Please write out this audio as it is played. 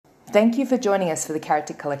Thank you for joining us for the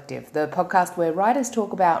Character Collective, the podcast where writers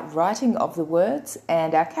talk about writing of the words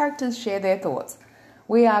and our characters share their thoughts.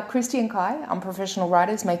 We are Christy and Kai, unprofessional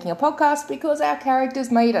writers making a podcast because our characters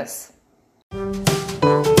made us.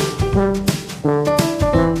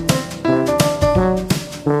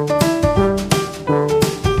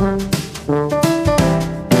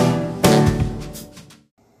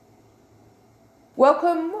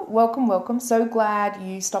 Welcome. So glad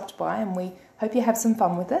you stopped by, and we hope you have some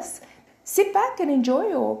fun with us. Sit back and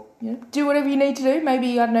enjoy, or do whatever you need to do.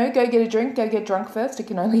 Maybe, I don't know, go get a drink, go get drunk first. It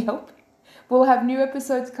can only help. We'll have new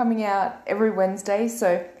episodes coming out every Wednesday,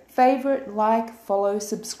 so favourite, like, follow,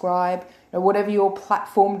 subscribe, whatever your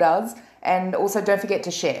platform does, and also don't forget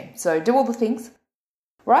to share. So do all the things.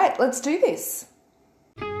 Right, let's do this.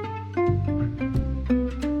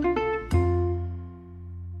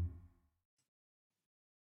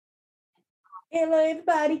 Hello,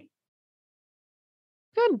 everybody.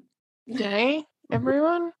 Good day,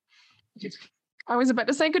 everyone. I was about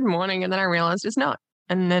to say good morning, and then I realised it's not.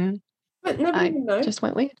 And then I just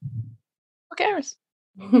went weird. Who cares?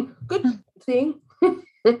 Good thing.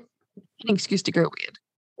 An excuse to go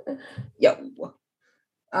weird. Yo.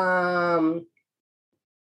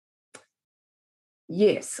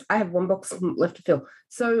 Yes, I have one box left to fill.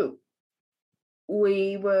 So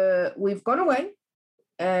we've gone away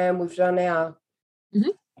and we've done our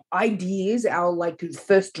ideas, our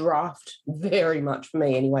first draft, very much for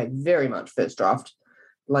me anyway, very much first draft.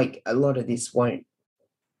 Like a lot of this won't,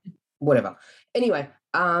 whatever. Anyway,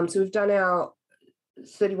 so we've done our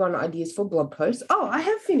 31 ideas for blog posts. Oh, I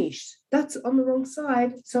have finished. That's on the wrong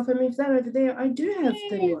side. So if I move that over there, I do have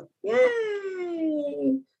 31.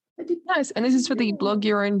 Yay! I did. Nice. And this is for the Blog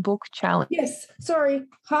Your Own Book Challenge. Yes. Sorry.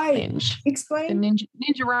 Hi. Challenge. Explain. The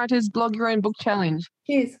Ninja Writers Blog Your Own Book Challenge.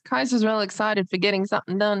 Cheers. Kai's was well excited for getting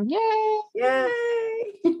something done. Yay! Yay!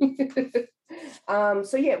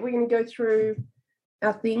 So yeah, we're going to go through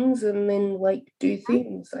our things and then do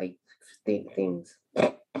things, things.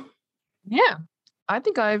 Yeah. I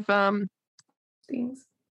think I've things.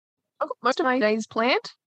 I've got most of my days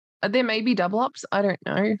planned. There may be double ups. I don't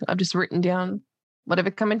know. I've just written down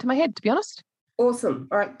whatever come into my head, to be honest. Awesome.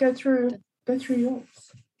 All right, go through yours.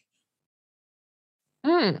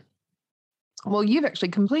 Well, you've actually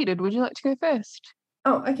completed. Would you like to go first?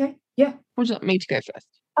 Oh, okay. Yeah. Would you like me to go first?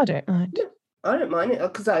 I don't mind. Yeah, I don't mind it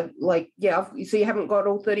because so you haven't got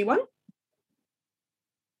all 31?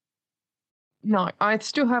 No, I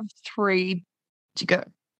still have 3 to go.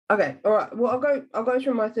 Okay, all right. Well, I'll go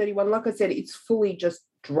through my 31. Like I said, it's fully just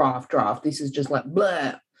draft. This is just like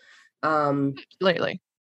blah. Lately.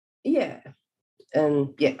 Yeah.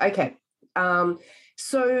 And yeah, okay.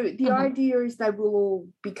 So the idea is they will all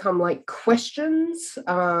become like questions,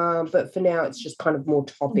 but for now it's just kind of more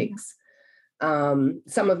topics. Some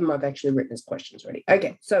of them I've actually written as questions already.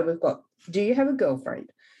 Okay, so we've got, do you have a girlfriend?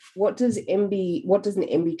 What does an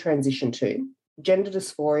MB transition to? Gender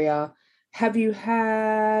dysphoria.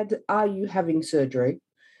 Are you having surgery?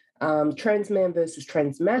 Trans man versus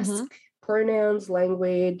trans masc, pronouns,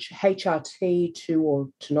 language, HRT, to or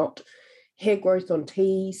to not, hair growth on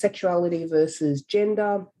T, sexuality versus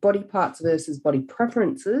gender, body parts versus body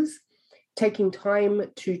preferences, taking time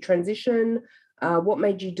to transition, what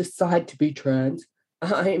made you decide to be trans,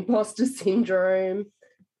 imposter syndrome,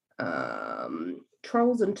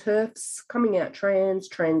 trolls and turfs, coming out trans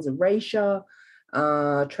erasure,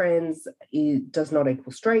 trans does not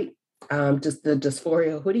equal straight, just the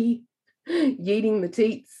dysphoria hoodie, yeeting the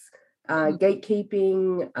teats,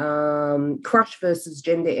 gatekeeping, crush versus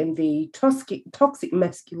gender envy, toxic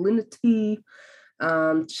masculinity,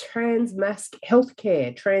 trans masc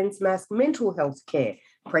healthcare, trans masc mental health care,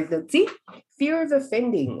 pregnancy, fear of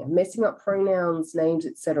offending, messing up pronouns, names,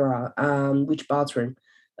 etc., which bathroom,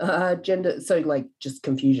 gender, so just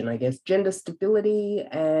confusion, I guess, gender stability,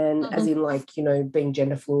 and as in being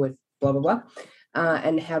gender fluid, blah blah blah,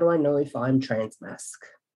 and how do I know if I'm trans masc?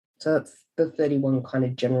 So that's the 31 kind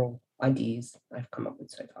of general ideas I've come up with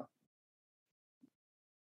so far.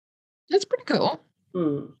 That's pretty cool.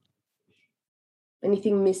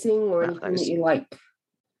 Anything missing or anything that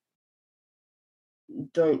you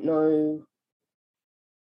don't know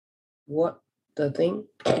what the thing?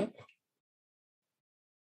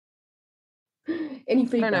 Any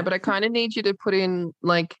feedback? I don't know, but I kind of need you to put in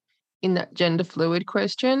in that gender fluid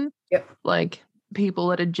question. Yep. People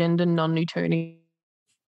that are gender non-Newtonian.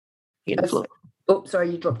 Oh, sorry,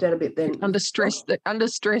 you dropped out a bit then. Under stress,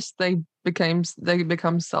 they become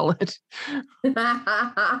solid.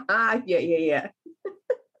 Yeah.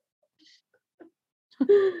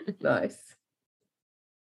 Nice.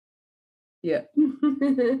 Yeah.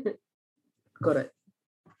 Got it.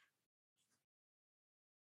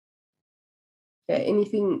 Yeah,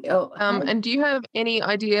 anything else? And do you have any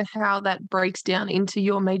idea how that breaks down into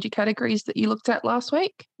your major categories that you looked at last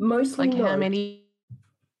week? Mostly like no. How many?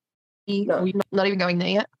 No. We're not even going there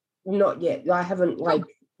yet? Not yet. I haven't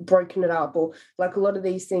broken it up, or like a lot of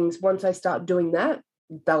these things, once I start doing that,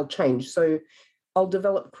 they'll change. So I'll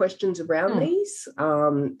develop questions around these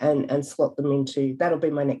and slot them into, that'll be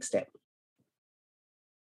my next step.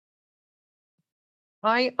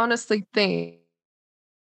 I honestly think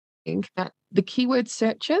that the keyword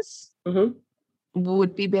searches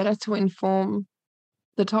would be better to inform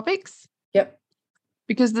the topics. Yep.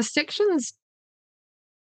 Because the sections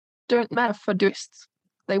don't matter for tourists.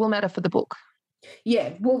 They will matter for the book.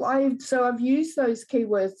 Yeah, well, I've used those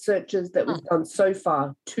keyword searches that we've done so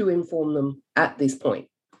far to inform them at this point.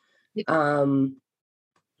 Yeah.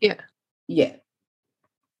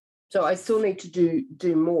 So I still need to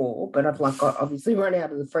do more, but I've obviously run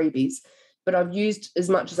out of the freebies. But I've used as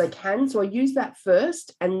much as I can. So I used that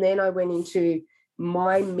first, and then I went into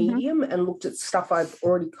my medium and looked at stuff I've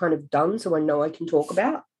already kind of done, so I know I can talk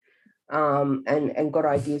about, and got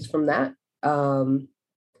ideas from that.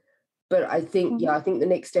 But I think, I think the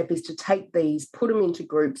next step is to take these, put them into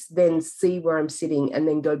groups, then see where I'm sitting, and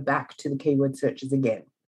then go back to the keyword searches again.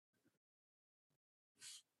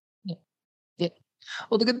 Yeah.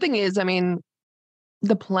 Well, the good thing is, I mean,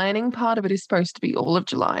 the planning part of it is supposed to be all of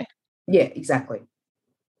July. Yeah, exactly.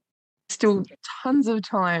 Still tons of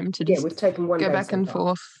time to just we've taken one go day back and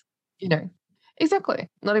forth, Exactly.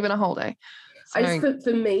 Not even a whole day. So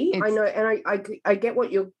for me, I know, and I get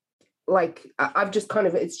what you're like. I've just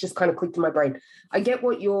it's just kind of clicked in my brain. I get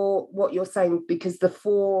what you're saying, because the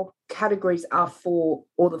 4 categories are for,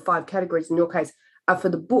 or the 5 categories in your case are for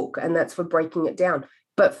the book, and that's for breaking it down.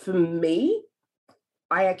 But for me,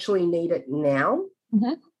 I actually need it now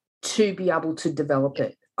to be able to develop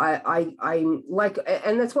it. I'm like,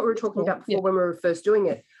 and that's what we were talking about before when we were first doing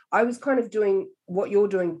it. I was kind of doing what you're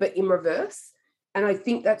doing, but in reverse. And I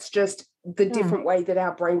think that's just the different way that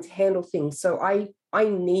our brains handle things. So I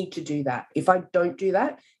need to do that. If I don't do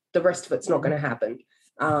that, the rest of it's not going to happen.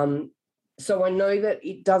 So I know that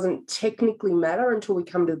it doesn't technically matter until we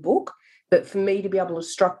come to the book, but for me to be able to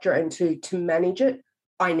structure and to manage it,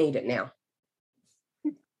 I need it now.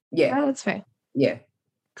 Yeah. That's fair. Yeah.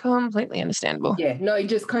 Completely understandable. Yeah, no, it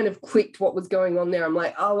just kind of clicked what was going on there. I'm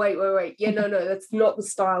like, oh, wait. Yeah, no, that's not the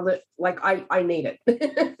style that, like, I need it.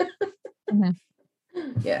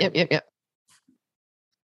 Yeah. Yep.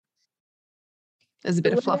 There's a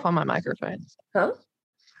bit of fluff on my microphone. Huh?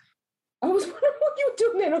 I was wondering what you were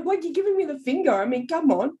doing then. I'm like, you're giving me the finger. I mean,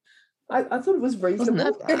 come on. I thought it was reasonable.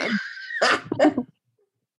 Wasn't that bad?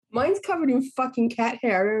 Mine's covered in fucking cat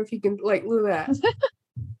hair. I don't know if you can, like, look at that.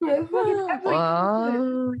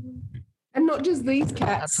 Wow. And not just these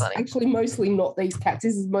cats. Actually, mostly not these cats.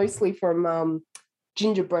 This is mostly from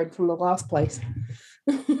Gingerbread from the last place.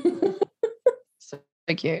 So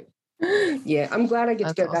cute. Yeah, I'm glad I get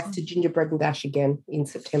to go back to Gingerbread and Dash again in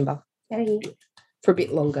September. Hey. For a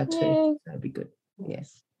bit longer too. Yay. That'd be good.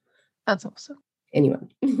 Yes. That's awesome. Anyway.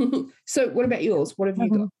 So what about yours? What have you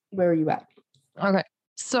got? Where are you at? Okay.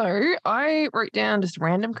 So I wrote down just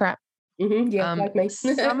random crap. Yeah, like me.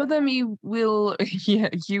 Some of them you will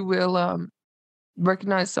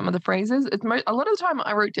recognize some of the phrases. A lot of the time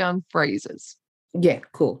I wrote down phrases. Yeah,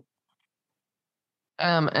 cool.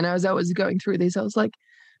 And as I was going through these, I was like,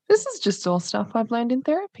 this is just all stuff I've learned in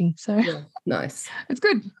therapy. So yeah, nice. It's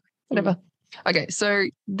good. Whatever. Okay, so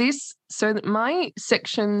my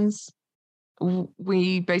sections,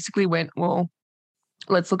 we basically went, well,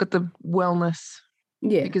 let's look at the wellness.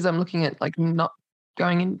 Yeah. Because I'm looking at like not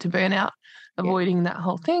going into burnout, avoiding that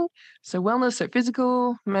whole thing. So wellness, so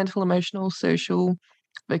physical, mental, emotional, social,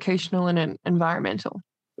 vocational, and environmental.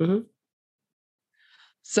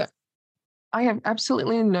 So I have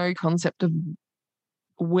absolutely no concept of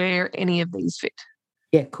where any of these fit.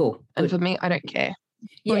 Yeah, cool. And for me, I don't care.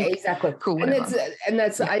 Yeah, exactly. Cool. And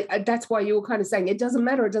that's why you were kind of saying it doesn't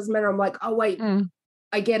matter. It doesn't matter. I'm like, oh wait,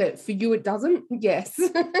 I get it. For you, it doesn't. Yes.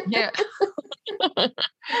 Yeah.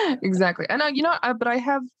 Exactly. And but I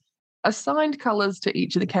have assigned colors to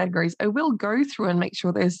each of the categories. I will go through and make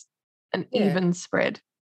sure there's an even spread,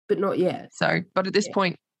 but not yet. So, but at this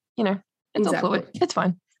point, it's all fluid. It's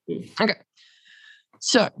fine. Okay.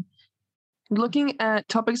 So, looking at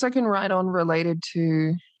topics I can write on related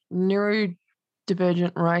to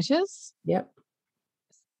neurodivergent writers. Yep.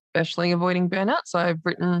 Especially avoiding burnout. So I've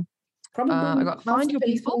written. Probably I got find your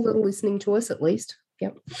people that are listening to us at least.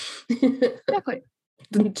 Yep. Exactly.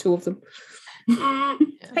 The 2 of them.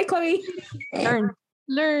 Hey, Chloe.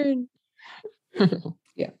 Learn.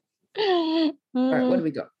 Yeah. All right, what do we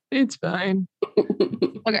got? It's fine.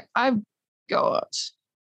 Okay, I've got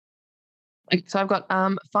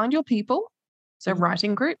find your people, so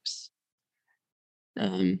writing groups.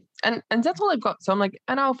 And that's all I've got. So I'm like,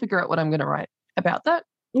 and I'll figure out what I'm going to write about that.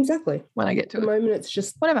 Exactly. When I get to it. At the moment, it's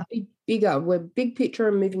just whatever. Bigger. We're big picture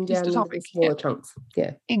and moving down into smaller chunks.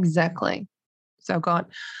 Yeah. Exactly. So I've got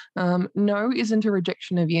no isn't a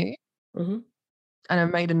rejection of you. Mm-hmm. And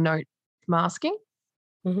I've made a note masking.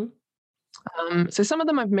 Mm-hmm. So some of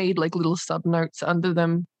them I've made like little sub notes under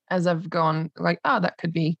them as I've gone, like, that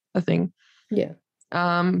could be a thing. Yeah.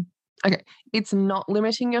 Okay. It's not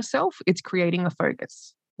limiting yourself. It's creating a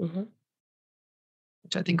focus,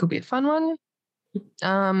 which I think will be a fun one.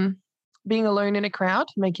 Being alone in a crowd,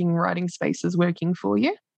 making writing spaces working for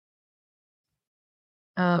you.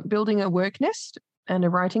 Building a work nest and a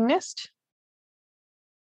writing nest.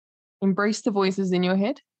 Embrace the voices in your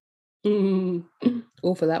head.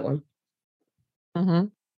 All for that one.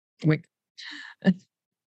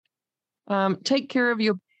 Take care of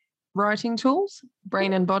your writing tools,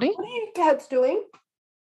 brain and body. What are your cats doing?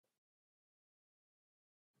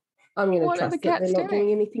 I'm going to trust that they're not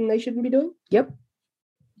doing anything they shouldn't be doing. Yep.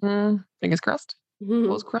 Fingers crossed.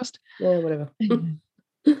 Paws crossed. Yeah, whatever.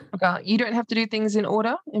 Okay. You don't have to do things in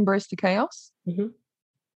order. Embrace the chaos.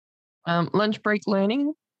 Lunch break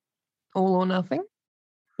learning, all or nothing.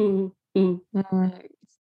 Small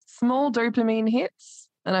dopamine hits.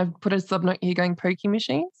 And I've put a subnote here going pokey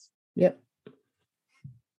machines. Yep.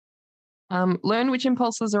 Learn which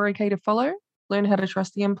impulses are okay to follow. Learn how to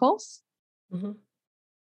trust the impulse.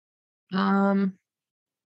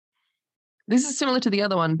 This is similar to the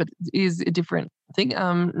other one, but is a different thing.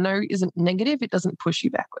 No isn't negative. It doesn't push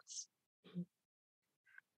you backwards.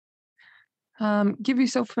 Give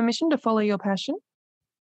yourself permission to follow your passion.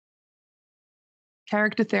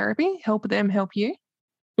 Character therapy. Help them help you.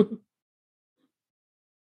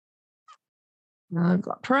 I've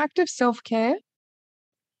got proactive self-care.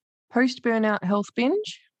 Post-burnout health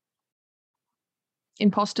binge.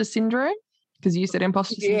 Imposter syndrome, because you said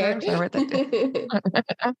imposter syndrome, so I wrote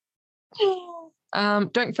that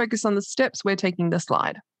down. Don't focus on the steps. We're taking the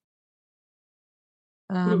slide.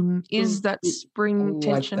 Is that spring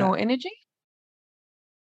tension or energy?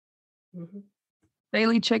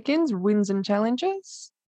 Daily check-ins, wins and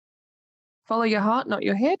challenges. Follow your heart, not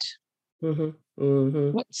your head.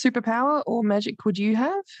 What superpower or magic would you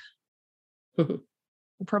have?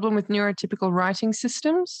 A problem with neurotypical writing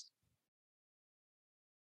systems.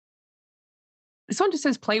 This one just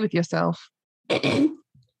says play with yourself. And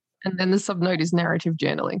then the subnote is narrative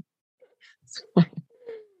journaling. I'll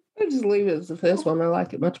just leave it as the first one. I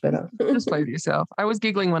like it much better. Just play with yourself. I was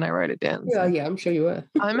giggling when I wrote it down. Yeah, yeah, I'm sure you were.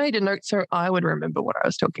 I made a note so I would remember what I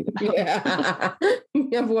was talking about. Yeah.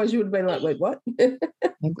 Otherwise you would have been like, wait, what?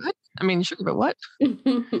 What? I mean, sure, but what?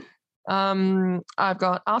 I've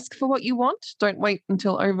got ask for what you want. Don't wait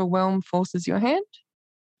until overwhelm forces your hand.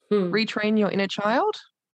 Retrain your inner child.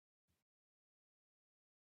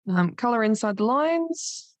 Color inside the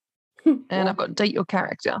lines. And I've got date your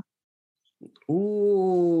character.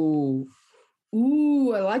 Ooh,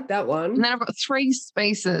 I like that one. And then I've got 3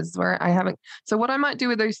 spaces where I haven't. So what I might do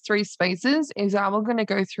with those 3 spaces is I'm going to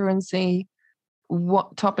go through and see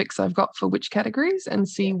what topics I've got for which categories and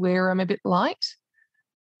see where I'm a bit light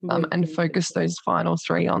and focus those final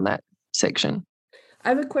 3 on that section. I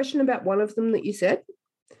have a question about one of them that you said,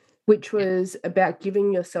 which was about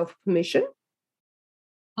giving yourself permission.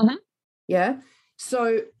 Yeah.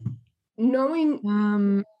 So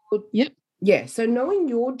knowing so knowing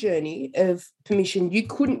your journey of permission, you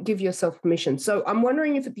couldn't give yourself permission. So I'm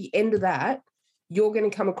wondering if at the end of that, you're going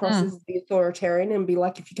to come across as the authoritarian and be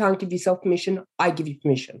like, if you can't give yourself permission, I give you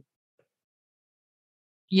permission.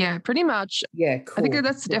 Yeah, pretty much. Yeah, cool. I think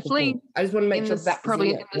that's definitely. Cool. I just want to make sure that's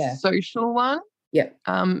probably in the social one. Yeah.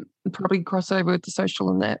 Probably cross over with the social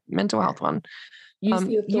and the mental health one. Use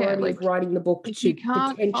the authority of writing the book to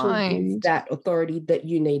potentially give that authority that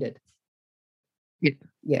you needed.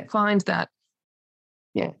 Yeah. Find that.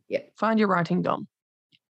 Yeah. Find your writing dom.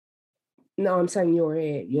 No, I'm saying you're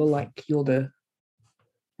the.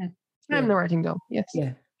 I'm the writing dom. Yes.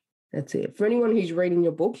 Yeah. That's it. For anyone who's reading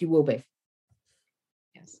your book, you will be.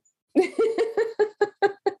 Yes.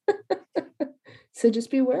 So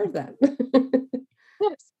just be aware of that.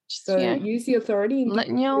 Yes. So use the authority. And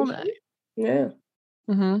letting you all know. Yeah.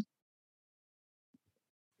 Mm-hmm.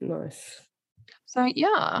 Nice. So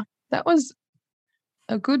that was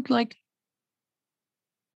a good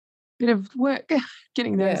bit of work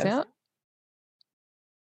getting those out.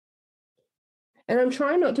 And I'm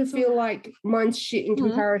trying not to feel like mine's shit in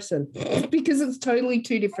comparison because it's totally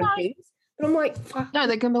 2 different things. But I'm like, fuck. No,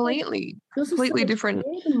 they're completely different.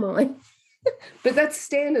 Than mine. But that's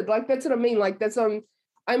standard. Like, that's what I mean. Like, that's I'm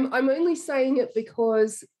only saying it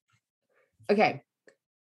because, okay,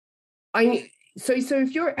 so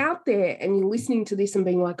if you're out there and you're listening to this and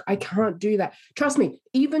being like, I can't do that, trust me,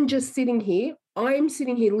 even just sitting here, I'm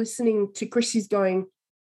sitting here listening to Chrissy's going,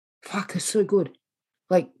 fuck, it's so good.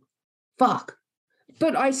 Like, fuck.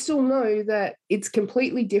 But I still know that it's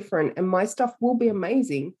completely different and my stuff will be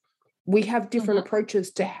amazing. We have different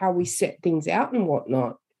approaches to how we set things out and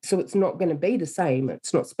whatnot. So it's not going to be the same.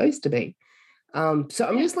 It's not supposed to be. So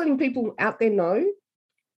I'm just letting people out there know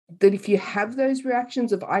that if you have those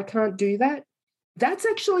reactions of I can't do that, that's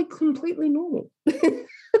actually completely normal.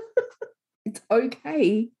 It's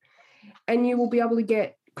okay. And you will be able to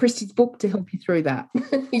get Christy's book to help you through that.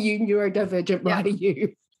 You neurodivergent writer,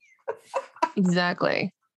 you.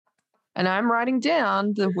 Exactly. And I'm writing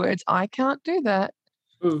down the words, I can't do that.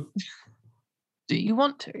 Do you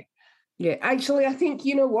want to? Yeah, actually, I think,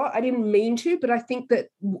 you know what? I didn't mean to, but I think that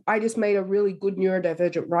I just made a really good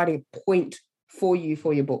neurodivergent writing point for you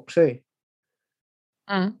for your book too.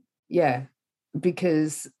 Yeah,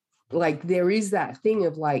 because like there is that thing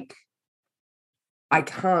of like, I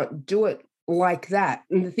can't do it like that.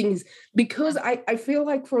 And the thing is, because I feel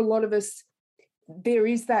like for a lot of us, there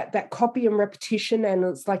is that copy and repetition and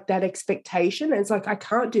it's like that expectation. And it's like, I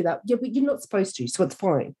can't do that. Yeah, but you're not supposed to, so it's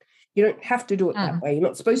fine. You don't have to do it that way. You're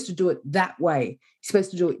not supposed to do it that way. You're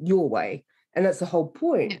supposed to do it your way. And that's the whole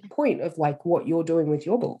point of like what you're doing with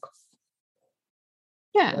your book.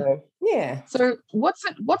 Yeah. So, yeah. So what's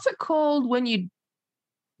it called when you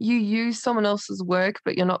use someone else's work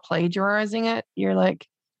but you're not plagiarizing it? You're like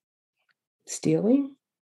stealing?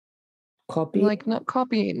 Copying? Like not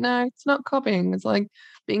copying. No, it's not copying. It's like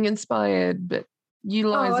being inspired but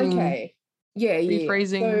utilizing. Oh, okay. Yeah.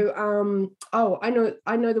 Rephrasing. So I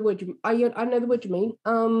know the word I know the word you mean.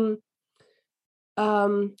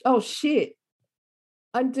 Oh shit.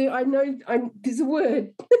 I know there's a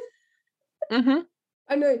word.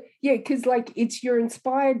 I know, yeah, because like you're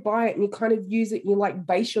inspired by it and you kind of use it and you like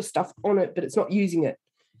base your stuff on it, but it's not using it.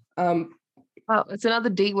 Oh, it's another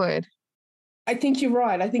D word. I think you're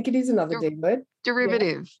right. I think it is another D word.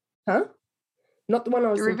 Derivative. Yeah. Huh? Not the one I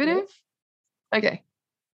was Derivative? Okay.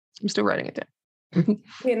 I'm still writing it down.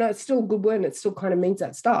 Yeah, no, it's still a good word and it still kind of means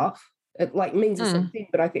that stuff. It like means the same thing,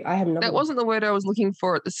 but I think I have another. That wasn't the word I was looking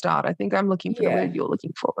for at the start. I think I'm looking for the word you're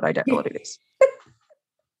looking for, but I don't know what it is.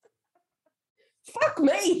 Fuck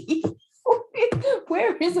me.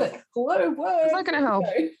 Where is it? Hello, word. It's not going to help.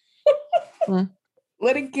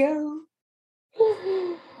 Let it go.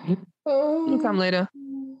 It'll come later.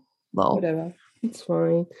 Lol. Whatever. It's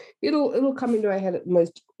fine. It'll come into our head at the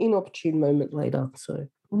most inopportune moment later. So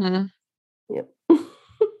yep.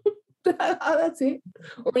 That's it.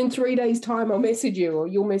 Or in 3 days' time, I'll message you, or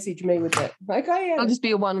you'll message me with that. Like, oh yeah. I'll just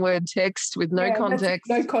be a one-word text with no context.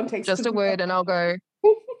 No context. Just a word, and I'll go.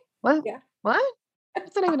 What? Yeah. What?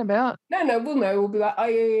 What's that even about? No, we'll know. We'll be like, oh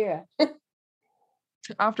yeah.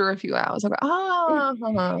 After a few hours, I'll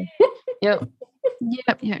go, yep.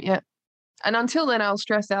 And until then, I'll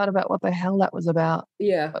stress out about what the hell that was about.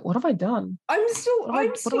 Yeah. Like, what have I done? What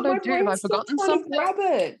would I do? Have I forgotten something? Grab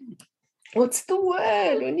it. What's the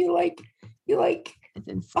word? When you're like, it's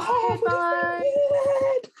inspired.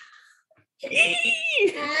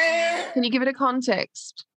 Can you give it a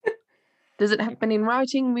context? Does it happen in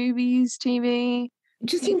writing, movies, TV?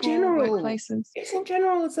 Just in general. Workplaces? Just in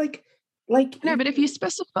general, it's like. No, but if you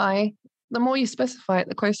specify, the more you specify it,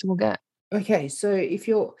 the closer we'll get. Okay, so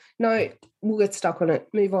we'll get stuck on it.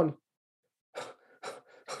 Move on.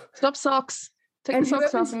 Stop socks. Take the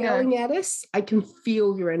socks off and go. Yelling at us, I can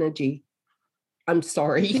feel your energy. I'm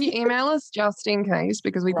sorry. Can you email us just in case,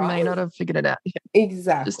 because we may not have figured it out yet.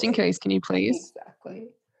 Exactly. Just in case, can you please? Exactly.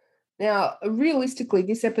 Now, realistically,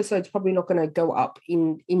 this episode's probably not going to go up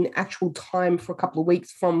in actual time for a couple of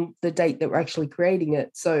weeks from the date that we're actually creating it.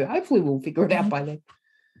 So hopefully we'll figure it out by then.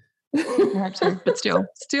 But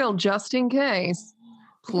still, just in case,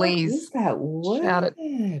 please. What is that word? Shout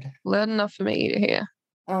it loud enough for me to hear.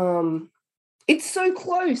 It's so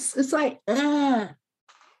close. It's like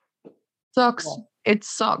socks. It's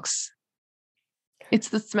socks. It's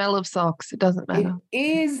the smell of socks. It doesn't matter. It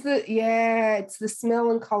is it's the smell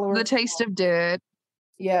and color. The taste of dirt.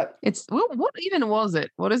 Yeah. It's what even was it?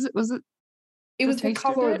 What is it? Was it? It was the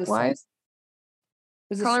color of the socks.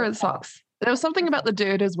 It was the color of the socks. There was something about the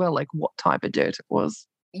dirt as well, like what type of dirt it was.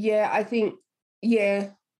 Yeah, I think.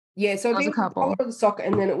 Yeah. So I think it was the color of the sock,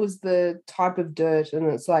 and then it was the type of dirt, and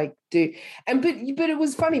it's like, dude, but it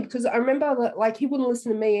was funny because I remember that like he wouldn't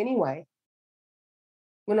listen to me anyway.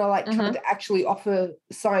 when I like tried to actually offer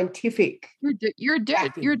scientific. You're a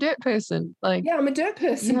dirt person. Like, yeah, I'm a dirt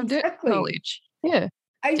person. You have dirt knowledge. Yeah.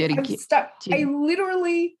 I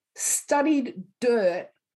literally studied dirt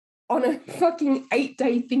on a fucking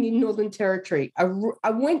 8-day thing in Northern Territory. I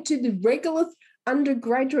went to the regular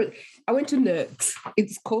undergraduate. I went to NERCS.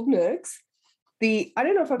 It's called NERCS. I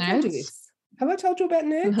don't know if I've told you this. Have I told you about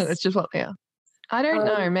NERCS? No, that's just what they are. I don't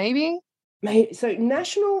know. Maybe. So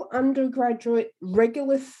National Undergraduate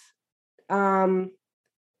Regolith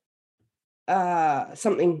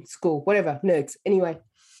something school, whatever, NERCS. Anyway,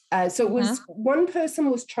 so it was one person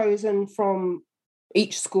was chosen from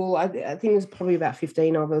each school. I think there's probably about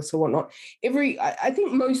 15 of us or whatnot. I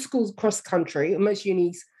think most schools across the country, most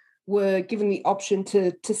unis, were given the option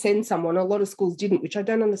to send someone. A lot of schools didn't, which I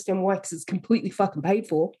don't understand why, because it's completely fucking paid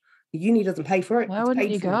for. The uni doesn't pay for it. Why wouldn't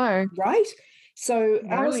you go? Right? So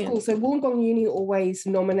our school, so Wollongong Uni always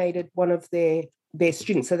nominated one of their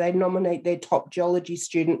students. So they nominate their top geology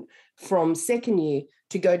student from second year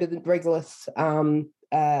to go to the regular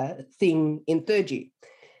thing in third year.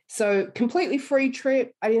 So completely free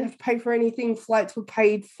trip. I didn't have to pay for anything. Flights were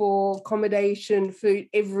paid for, accommodation, food,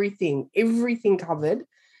 everything covered.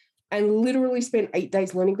 And literally spent 8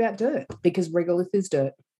 days learning about dirt because regolith is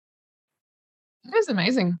dirt. That is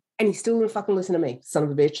amazing. And he still didn't fucking listen to me, son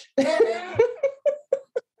of a bitch.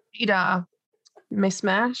 He'd Miss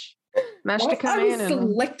Mash to come in. I was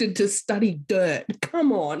selected to study dirt.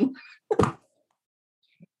 Come on.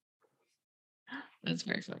 That's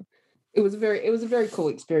very funny. It was a very cool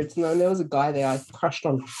experience. And there was a guy there I crushed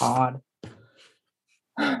on hard.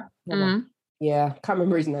 Yeah, can't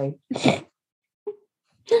remember his name.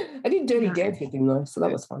 I did Dirty Dance with him though, so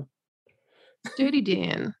that was fun. Dirty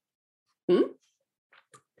Dan.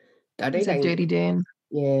 Dirty Dan.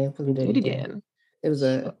 Yeah, it wasn't Dirty Dan. There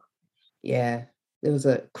was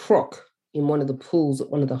a croc in one of the pools at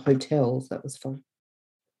one of the hotels. That was fun.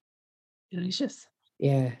 Delicious.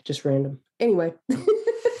 Yeah, just random. Anyway,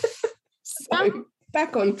 so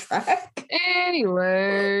back on track.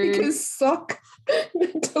 Anyway, because Sock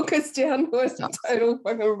took us down to a total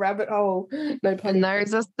fucking rabbit hole. No pun. And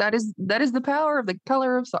that is the power of the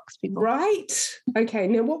color of socks, people. Right. Okay.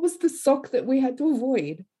 Now, what was the sock that we had to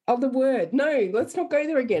avoid? Oh, the word. No, let's not go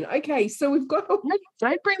there again. Okay, so we've got.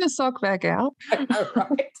 Don't bring the sock back out.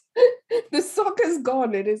 Right. The sock is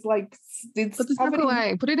gone. It is like it's. Put the sock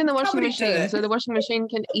away. Put it in the washing machine so the washing machine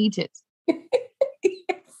can eat it.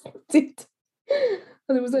 Yes,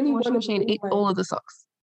 there was only one machine. Eat all of the socks.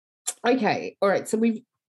 Okay. All right. So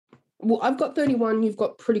I've got 31. You've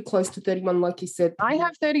got pretty close to 31, like you said. I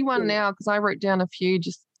have 31 now because I wrote down a few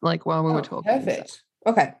just like while we were talking. Perfect. So.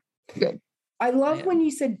 Okay. Good. I love when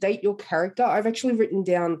you said date your character. I've written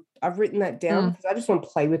that down because I just want to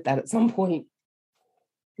play with that at some point.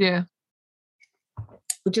 Yeah.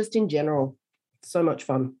 But just in general, so much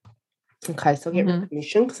fun. Okay, so I'll get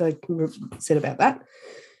recognition because I said about that.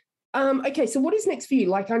 Okay, so what is next for you?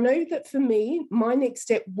 Like, I know that for me, my next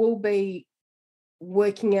step will be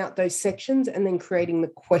working out those sections and then creating the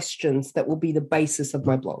questions that will be the basis of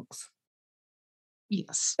my blogs.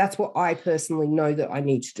 Yes. That's what I personally know that I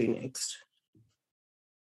need to do next.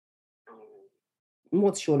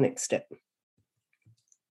 What's your next step?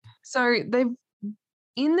 So they've,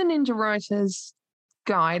 in the Ninja Writers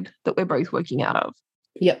guide that we're both working out of.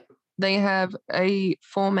 Yep. They have a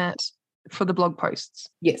format for the blog posts.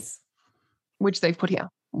 Yes. Which they've put here,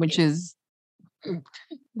 which is,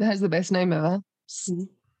 that has the best name ever.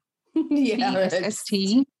 Yeah. PSST.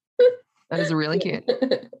 That is really cute.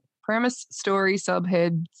 Premise, story,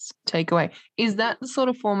 subheads, takeaway. Is that the sort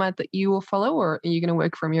of format that you will follow, or are you going to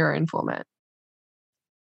work from your own format?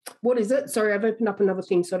 What is it? Sorry, I've opened up another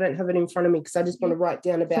thing, so I don't have it in front of me because I just want to write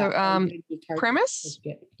down about premise.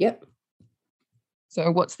 Yep.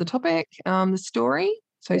 So what's the topic? The story.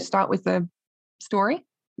 So start with the story.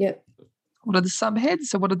 Yep. What are the subheads?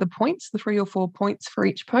 So what are the points, the 3 or 4 points for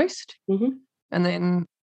each post? Mm-hmm. And then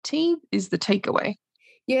T is the takeaway.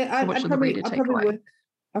 Yeah, so I'll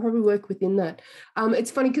probably work within that.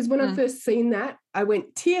 It's funny because when I first seen that, I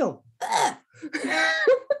went, teal.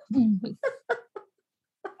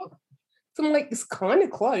 So I'm like, it's kind of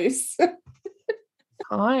close.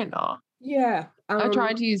 Kind of. Yeah. I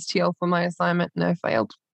tried to use teal for my assignment and I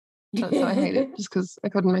failed. So I hate it just because I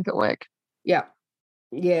couldn't make it work. Yeah.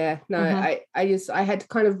 Yeah. No, I had to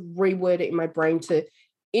kind of reword it in my brain to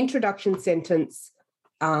introduction sentence,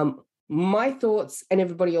 my thoughts and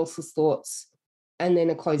everybody else's thoughts, and then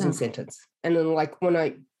a closing sentence. And then like when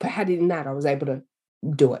I had it in that, I was able to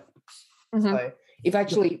do it. So if I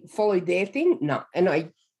actually followed their thing, no.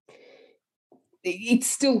 And it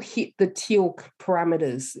still hit the teal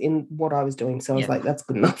parameters in what I was doing. So I was like, that's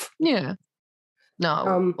good enough. Yeah.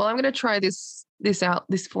 No. Well, I'm going to try this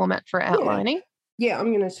format for outlining. Yeah,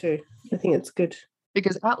 I'm going to too. I think it's good.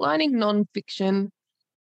 Because outlining nonfiction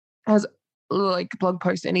has, like blog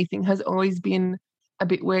post, anything, has always been a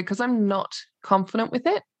bit weird because I'm not confident with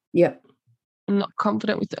it. Yep. I'm not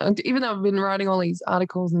confident with it. Even though I've been writing all these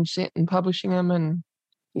articles and shit and publishing them, and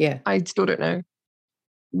I still don't know.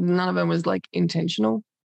 None of them was like intentional.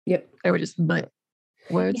 Yep. They were just like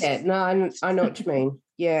words. Yeah, no, I know what you mean.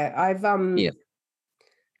 Yeah, I've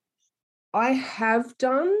I have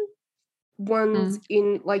done ones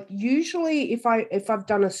in, like, usually if I've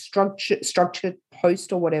done a structured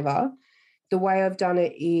post or whatever, the way I've done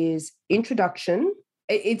it is introduction.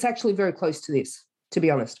 It's actually very close to this, to be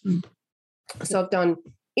honest. So I've done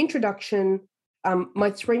introduction,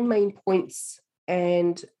 my 3 main points,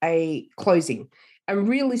 and a closing. And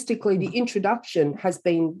realistically, the introduction has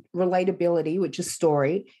been relatability, which is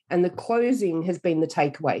story, and the closing has been the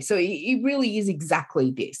takeaway. So it really is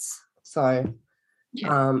exactly this. So,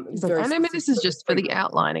 I mean, this is just for the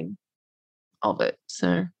outlining of it.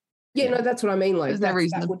 So, no, that's what I mean. Like, there's no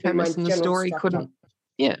reason the premise and the story structure couldn't.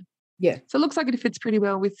 Yeah. So it looks like it fits pretty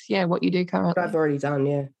well with what you do currently. What I've already done.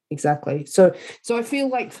 Yeah, exactly. So I feel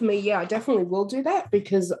like for me, I definitely will do that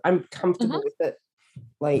because I'm comfortable with it.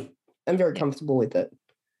 Like, I'm very comfortable with it.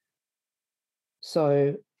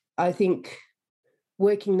 So I think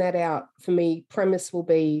working that out for me, premise will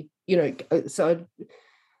be, so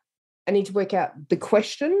I need to work out the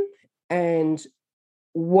question and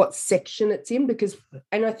what section it's in,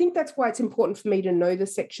 and I think that's why it's important for me to know the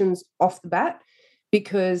sections off the bat,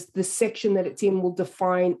 because the section that it's in will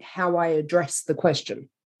define how I address the question.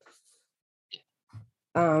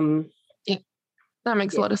 That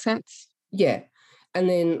makes a lot of sense. Yeah. And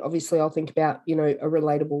then obviously I'll think about, a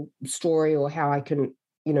relatable story, or how I can,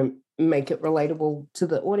 make it relatable to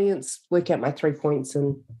the audience, work out my 3 points,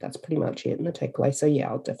 and that's pretty much it in the takeaway. So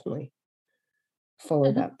I'll definitely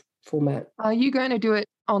follow that format. Are you going to do it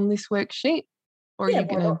on this worksheet, or are you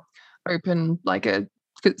going to open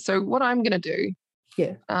so what I'm going to do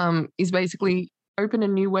is basically open a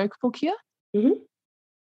new workbook here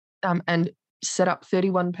and set up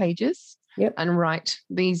 31 pages and write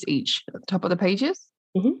these each at the top of the pages.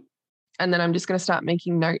 And then I'm just going to start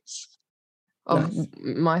making notes of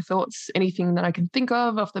my thoughts, anything that I can think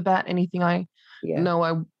of off the bat, anything I know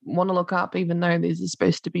I want to look up, even though this is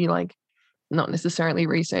supposed to be like not necessarily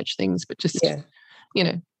research things, but just, But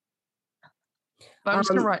I'm just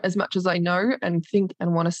going to write as much as I know and think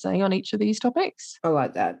and want to say on each of these topics. I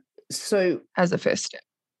like that. So as a first step.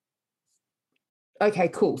 Okay,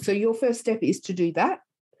 cool. So your first step is to do that.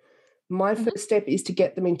 My first step is to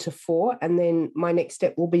get them into 4, and then my next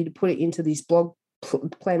step will be to put it into this blog,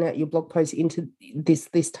 plan out your blog post into this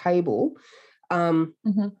table. And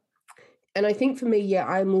I think for me,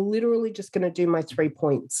 I'm literally just going to do my 3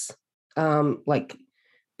 points. Like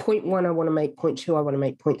point 1 I want to make, point 2 I want to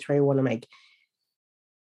make, point 3 I want to make.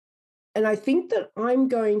 And I think that I'm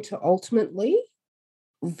going to ultimately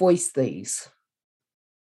voice these.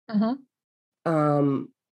 So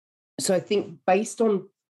I think based on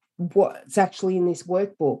what's actually in this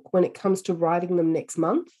workbook, when it comes to writing them next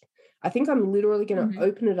month, I think I'm literally going to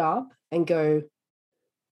open it up and go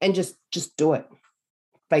and just do it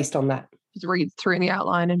based on that. Just read through the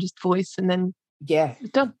outline and just voice, and then it's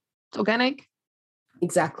done. It's organic.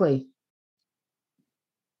 Exactly.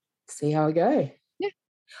 See how I go. Yeah.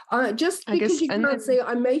 Just because you can't see,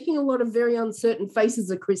 I'm making a lot of very uncertain faces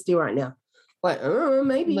at Christy right now. Like,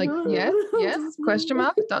 maybe. Like, yes, question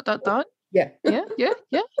mark, ... Yeah.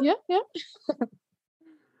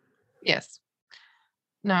 Yes.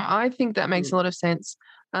 No, I think that makes a lot of sense.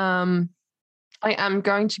 I am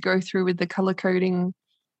going to go through with the color coding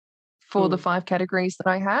for the 5 categories that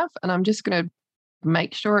I have, and I'm just going to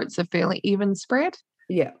make sure it's a fairly even spread.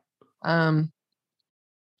 Yeah.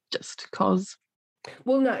 Just because.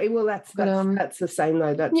 Well, that's the same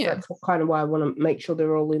though. That's kind of why I want to make sure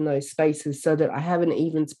they're all in those spaces, so that I have an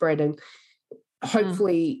even spread, and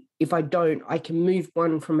hopefully if I don't, I can move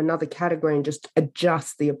one from another category and just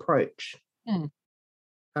adjust the approach.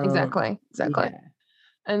 Exactly. Yeah.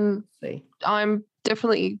 And I'm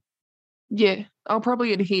definitely, I'll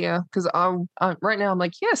probably adhere, because right now I'm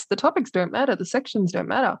like, yes, the topics don't matter, the sections don't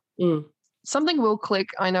matter. Something will click.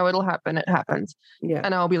 I know it'll happen. It happens. Yeah.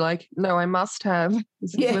 And I'll be like, no, I must have.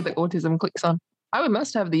 This is where the autism clicks on. I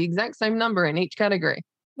must have the exact same number in each category.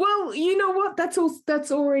 Well, you know what? That's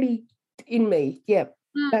already in me. Yeah.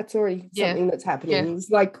 That's already something that's happening. Yeah. It's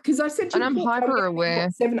like, because I said to you, and I'm hyper aware.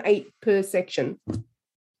 7, 8 per section.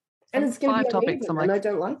 And it's going to be 5 topics. I'm like, and I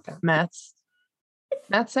don't like that. Maths,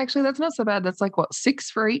 That's not so bad. That's like what,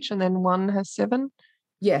 6 for each, and then one has 7.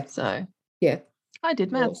 Yeah. So yeah, I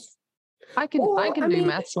did maths. I can do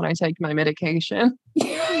maths when I take my medication.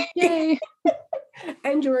 Yay!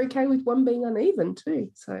 And you're okay with one being uneven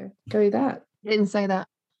too. So go that. I didn't say that.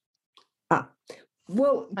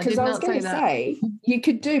 Well, because I was going to say you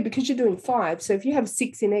could do, because you're doing 5. So if you have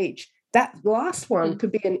 6 in each, that last one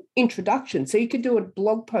could be an introduction. So you could do a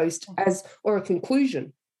blog post or a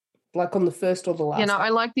conclusion, like on the first or the last. I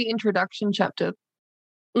like the introduction chapter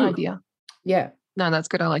idea. Yeah. No, that's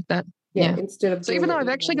good. I like that. Yeah. Instead of even though I've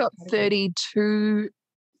actually got 32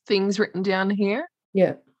 things written down here,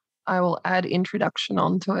 I will add introduction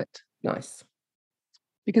onto it. Nice.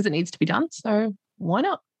 Because it needs to be done. So why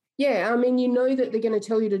not? Yeah, I mean, you know that they're going to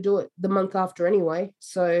tell you to do it the month after anyway.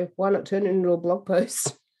 So why not turn it into a blog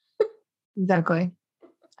post? Exactly.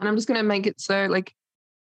 And I'm just going to make it so, like,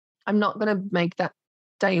 I'm not going to make that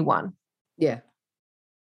day one. Yeah.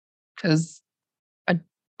 Because I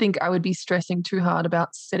think I would be stressing too hard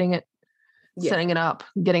about setting it up,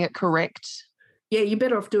 getting it correct. Yeah, you're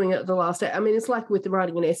better off doing it the last day. I mean, it's like with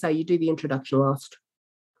writing an essay, you do the introduction last.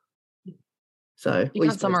 So you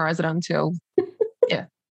can't summarize it until, yeah.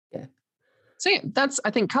 So that's,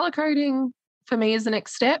 I think, color coding for me is the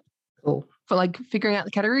next step. Cool. For like figuring out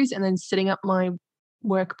the categories and then setting up my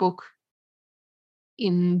workbook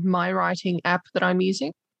in my writing app that I'm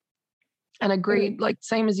using. And agreed, like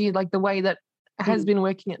same as you, like the way that has been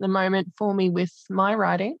working at the moment for me with my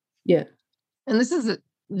writing. Yeah. And this is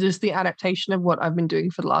just the adaptation of what I've been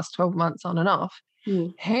doing for the last 12 months on and off.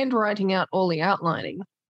 Handwriting out all the outlining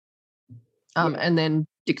and then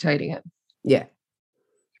dictating it. Yeah.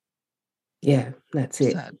 Yeah, that's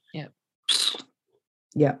it. Yeah.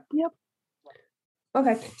 Yep.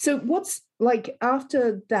 Okay, so what's like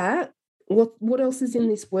after that? What else is in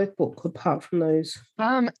this workbook apart from those?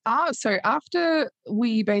 So after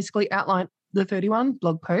we basically outline the 31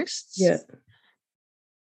 blog posts,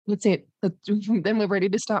 that's it. Then we're ready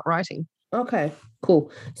to start writing. Okay,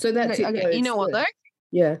 cool. So that's it. Okay. You know what though?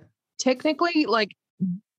 Yeah. Technically, like,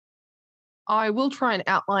 I will try and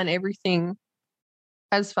outline everything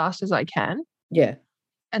as fast as I can. Yeah.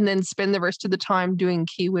 And then spend the rest of the time doing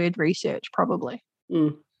keyword research, probably.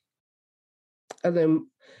 And then,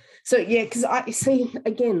 because I see,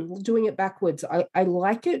 again, doing it backwards, I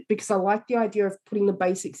like it because I like the idea of putting the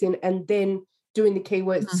basics in and then doing the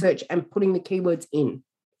keyword search and putting the keywords in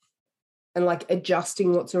and like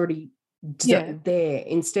adjusting what's already there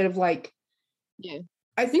instead of like,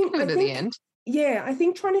 I think at the end. Yeah, I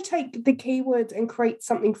think trying to take the keywords and create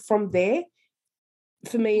something from there,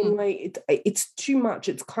 for me, anyway, it's too much.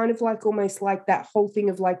 It's kind of like almost like that whole thing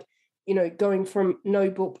of like, going from no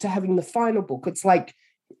book to having the final book. It's like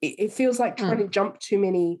it feels like trying to jump too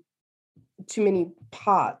many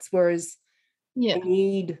parts. Whereas I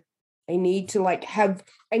need to like have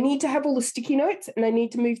all the sticky notes and I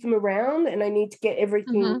need to move them around and I need to get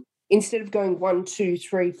everything instead of going 1, 2,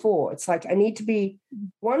 3, 4. It's like I need to be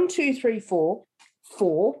 1, 2, 3, 4,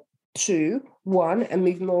 4, 2, 1, and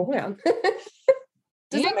move them all around.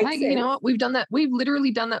 Does that make sense? You know what? We've done that. We've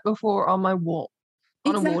literally done that before on my wall,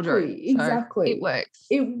 on a wardrobe. Exactly. It works.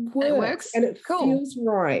 It works. And it feels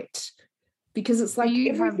right. Because it's like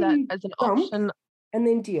you have that as an option and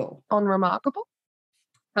then deal. On Remarkable?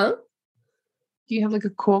 Huh? Do you have like a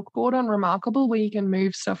corkboard on Remarkable where you can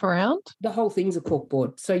move stuff around? The whole thing's a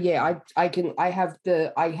corkboard. So yeah, I have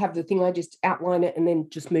the thing, I just outline it and then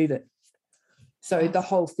just move it. So the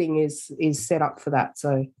whole thing is set up for that.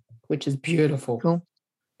 So which is beautiful. Cool.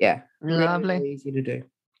 Yeah. Lovely. Really easy to do.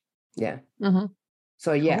 Yeah.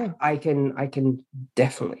 So yeah, cool. I can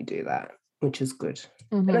definitely do that, which is good.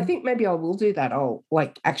 And I think maybe I will do that. I'll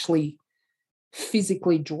like actually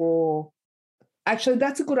physically draw. Actually,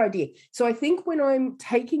 that's a good idea. So I think when I'm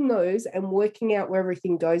taking those and working out where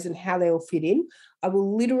everything goes and how they'll fit in, I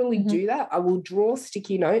will literally do that. I will draw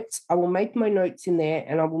sticky notes. I will make my notes in there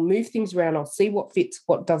and I will move things around. I'll see what fits,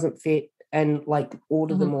 what doesn't fit, and like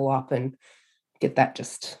order them all up and get that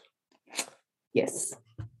just, yes.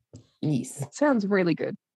 Sounds really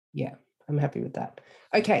good. Yeah, I'm happy with that.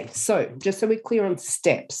 Okay, so just so we're clear on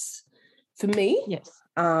steps. For me,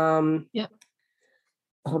 hold on,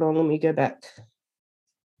 let me go back.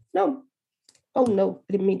 No. Oh, no,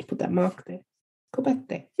 I didn't mean to put that mark there. Go back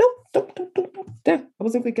there. Nope, don't. There, I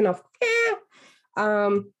wasn't quick enough.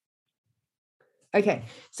 Okay,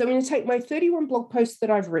 so I'm going to take my 31 blog posts that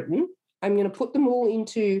I've written. I'm going to put them all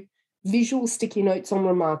into visual sticky notes on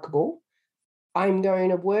Remarkable. I'm going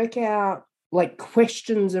to work out like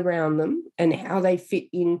questions around them and how they fit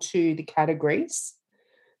into the categories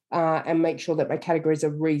and make sure that my categories are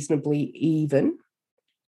reasonably even.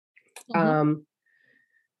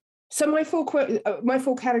 So my four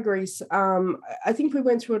categories, I think we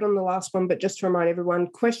went through it on the last one, but just to remind everyone,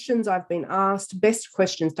 questions I've been asked, best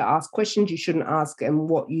questions to ask, questions you shouldn't ask, and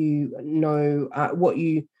what you know, what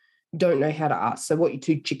you don't know how to ask. So what you're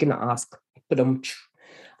too chicken to ask. But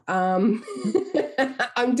I'm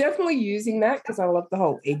definitely using that because I love the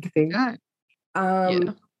whole egg thing. So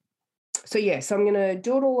I'm going to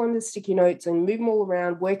do it all under sticky notes and move them all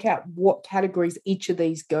around, work out what categories each of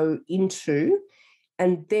these go into.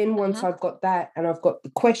 And then once I've got that and I've got the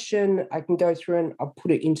question, I can go through and I'll put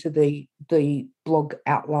it into the blog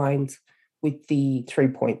outlines with the 3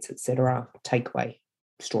 points, etc., takeaway,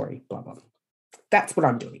 story, blah, blah. That's what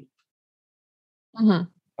I'm doing. I'm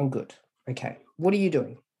good. Okay. What are you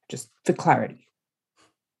doing? Just for clarity.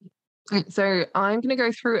 So I'm going to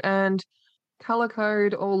go through and color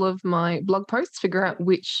code all of my blog posts, figure out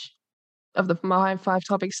which of my 5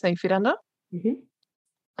 topics they fit under.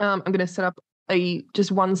 I'm going to set up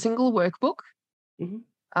just one single workbook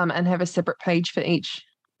and have a separate page for each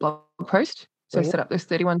blog post. So set up those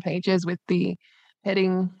 31 pages with the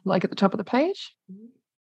heading like at the top of the page.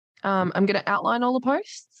 I'm going to outline all the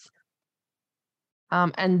posts.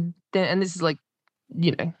 And this is like,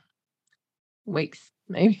 weeks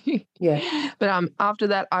maybe. Yeah. But after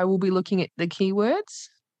that, I will be looking at the keywords.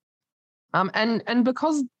 And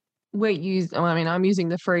because I'm using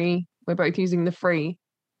the free, we're both using the free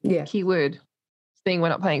keyword thing. We're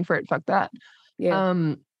not paying for it. Fuck that. Yeah.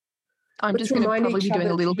 I'm just going to probably be doing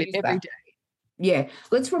a little bit every day. Yeah.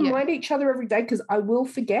 Let's remind each other every day because I will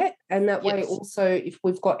forget. And that way also if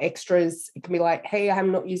we've got extras, it can be like, hey,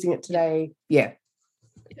 I'm not using it today. Yeah.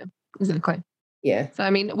 Yeah. Exactly. Yeah. So,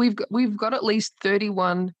 we've got at least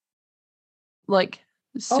 31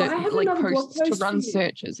 posts to run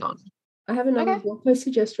searches on. I have another blog post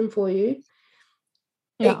suggestion for you.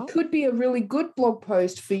 Yeah. It could be a really good blog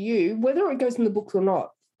post for you, whether it goes in the book or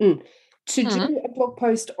not, to do a blog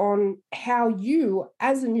post on how you,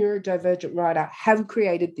 as a neurodivergent writer, have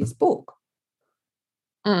created this book.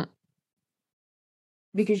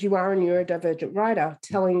 Because you are a neurodivergent writer,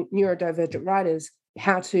 telling neurodivergent writers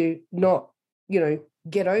how to not,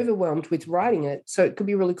 get overwhelmed with writing it. So it could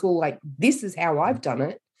be really cool, like, this is how I've done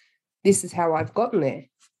it. This is how I've gotten there.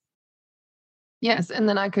 Yes, and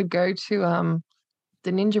then I could go to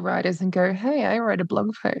the Ninja Writers and go, hey, I wrote a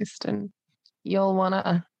blog post and you'll want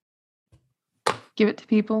to give it to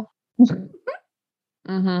people.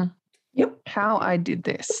 Yep. How I did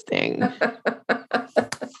this thing.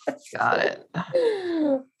 Got it.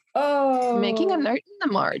 Oh. Making a note in the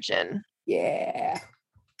margin. Yeah.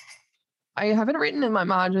 I haven't written in my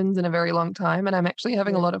margins in a very long time, and I'm actually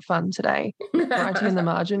having a lot of fun today writing in the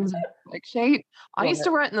margins of worksheet. I used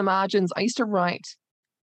to write in the margins. I used to write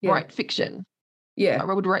fiction. Yeah. I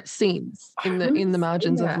would write scenes in the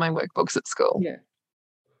margins of my workbooks at school. Yeah.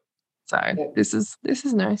 So this is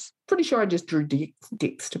nice. Pretty sure I just drew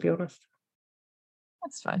dicks, to be honest.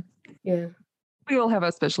 That's fine. Yeah. We all have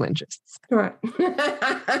our special interests. Right.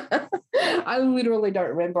 I literally don't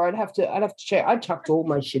remember. I'd have to check. I chucked all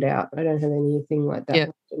my shit out. I don't have anything like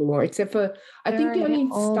that anymore, except for I think the only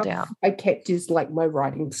stuff I kept is like my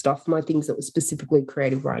writing stuff, my things that were specifically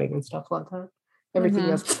creative writing and stuff like that. Everything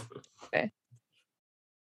else. Okay.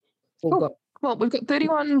 Cool. Well, we've got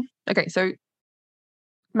 31. Okay, so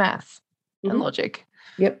math and logic.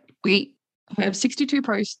 Yep. We have 62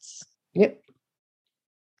 posts. Yep.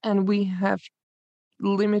 And we have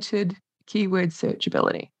limited keyword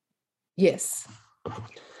searchability. Yes.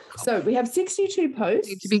 So we have 62 posts.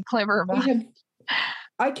 Need to be clever about it.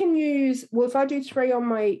 I can use, well, if I do 3 on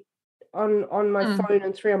my phone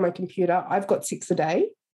and 3 on my computer, I've got 6 a day.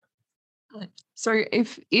 So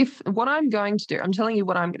if what I'm going to do, I'm telling you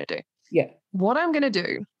what I'm going to do. Yeah. What I'm going to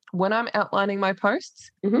do when I'm outlining my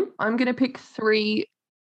posts, I'm going to pick 3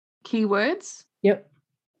 keywords. Yep.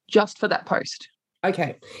 Just for that post.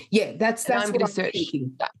 Okay. Yeah, that's what I'm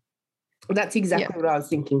thinking. That's exactly what I was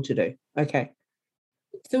thinking to do. Okay.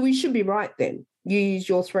 So we should be right then. You use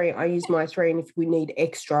your 3, I use my 3, and if we need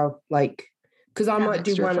extra, because I might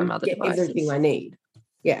do one and get everything I need.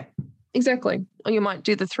 Yeah. Exactly. Or you might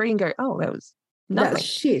do the 3 and go, oh, that was nothing. That's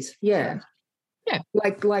shit. Yeah. Yeah.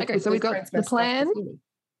 Okay, so we've got the plan.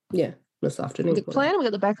 Yeah, this afternoon. The plan, we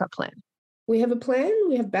got the backup plan. We have a plan,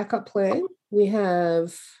 we have backup plan, we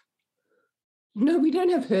have... No, we don't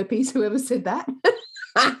have herpes, whoever said that.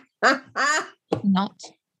 Not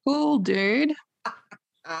cool, dude.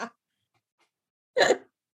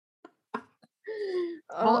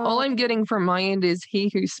 All I'm getting from my end is he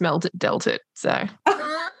who smelt it dealt it. So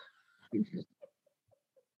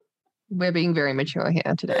we're being very mature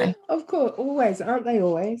here today. Of course, always, aren't they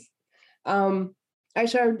always?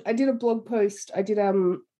 Actually, I did a blog post. I did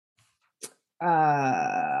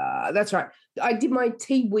That's right. I did my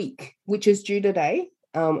tea week, which is due today,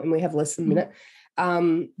 and we have less than a minute.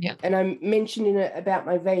 Yeah. And I'm mentioning it about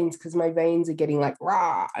my veins because my veins are getting like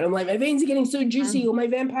raw, and I'm like, my veins are getting so juicy, or my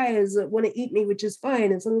vampires want to eat me, which is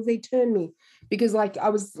fine as long as they turn me. Because like I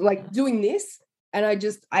was like doing this, and I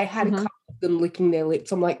had a couple of them licking their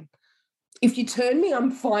lips. I'm like, if you turn me,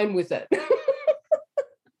 I'm fine with it.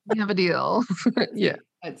 We have a deal. Yeah,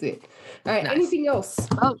 that's it. All right. Nice. Anything else?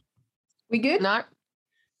 Oh, we good? No,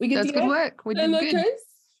 we good. That's good work. We did good.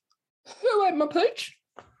 All right, my pooch.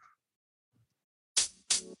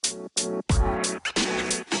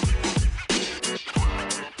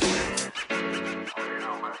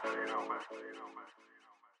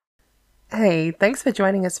 Hey, thanks for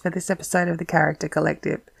joining us for this episode of The Character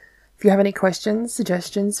Collective. If you have any questions,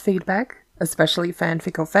 suggestions, feedback, especially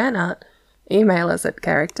fanfic or fan art, email us at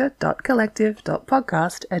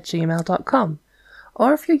character.collective.podcast@gmail.com.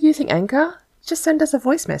 Or if you're using Anchor, just send us a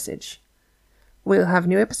voice message. We'll have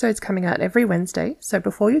new episodes coming out every Wednesday, so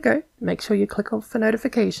before you go, make sure you click off for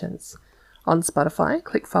notifications. On Spotify,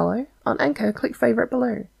 click follow. On Anchor, click favorite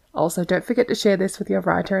below. Also, don't forget to share this with your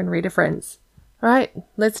writer and reader friends. Alright,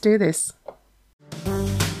 let's do this.